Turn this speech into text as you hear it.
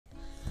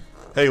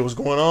Hey, what's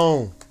going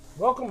on?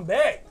 Welcome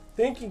back,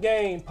 Thinking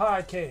Game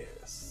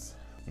Podcast.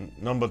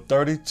 Number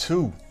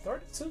 32.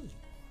 32.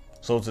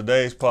 So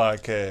today's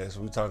podcast,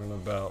 we're talking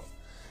about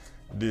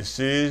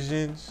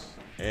decisions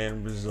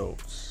and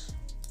results.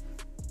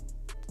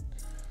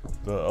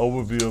 The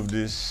overview of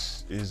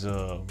this is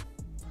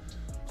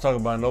talking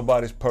about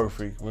nobody's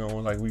perfect. We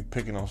don't like we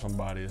picking on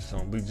somebody or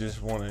something. We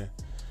just want to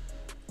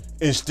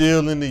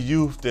instill in the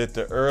youth that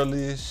the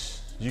earliest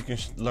you can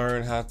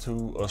learn how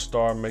to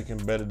start making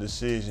better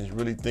decisions,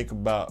 really think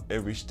about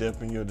every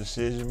step in your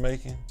decision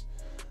making,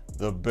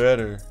 the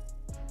better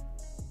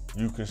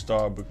you can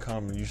start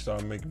becoming. You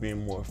start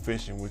being more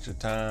efficient with your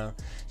time.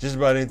 Just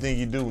about anything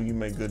you do when you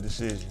make good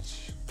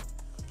decisions.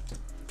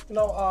 You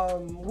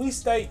know, we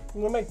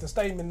make the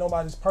statement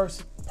nobody's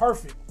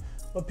perfect,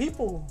 but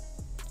people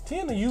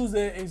tend to use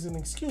that as an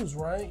excuse,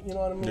 right? You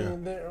know what I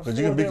mean? Yeah. Because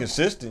you can be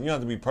consistent. You don't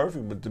have to be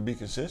perfect, but to be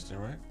consistent,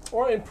 right?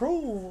 Or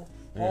improve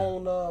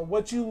on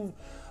what you've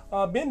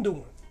been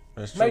doing.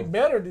 That's true. Make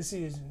better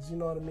decisions. You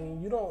know what I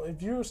mean? You don't.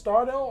 If you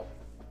start out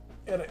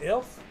at an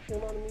F, you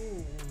know what I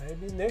mean?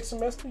 Maybe next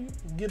semester you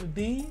get a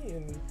D,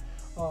 and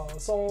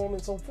so on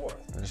and so forth.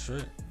 That's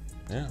right.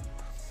 Yeah.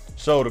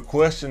 So the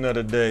question of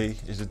the day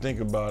is to think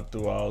about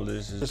through all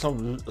this is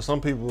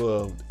some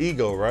people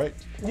ego, right?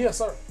 Yes,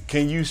 sir.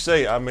 Can you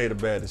say I made a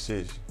bad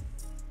decision?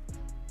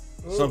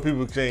 Some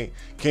people can't.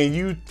 Can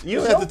you? You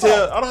don't have to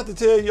tell. I don't have to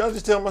tell you. I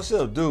just tell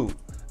myself, dude,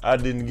 I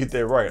didn't get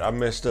that right. I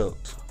messed up.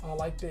 I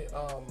like that.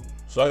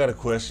 So I got a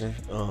question.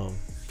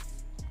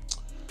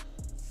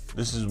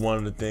 This is one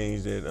of the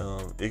things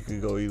that it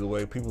could go either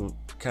way. People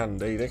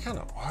they kind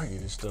of argue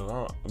this stuff. I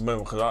don't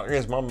remember, because I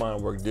guess my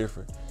mind works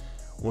different.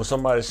 When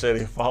somebody say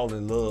they fall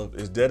in love,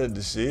 is that a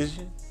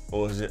decision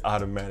or is it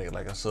automatic,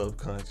 like a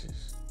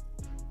subconscious?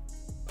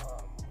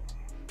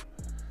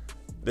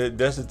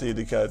 That's the thing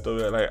that kind of throw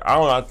that. Like, I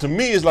don't know. To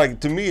me, it's like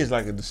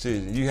a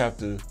decision. You have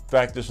to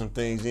factor some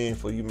things in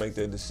before you make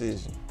that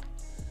decision.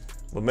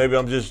 But maybe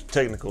I'm just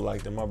technical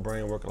like that. My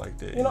brain works like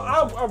that. You know,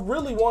 I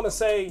really want to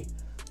say,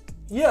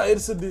 yeah,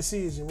 it's a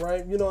decision,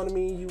 right? You know what I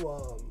mean?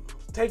 You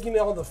taking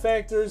all the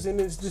factors in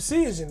this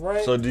decision,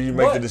 right? So do you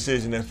make the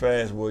decision that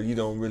fast where you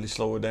don't really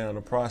slow it down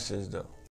the process though?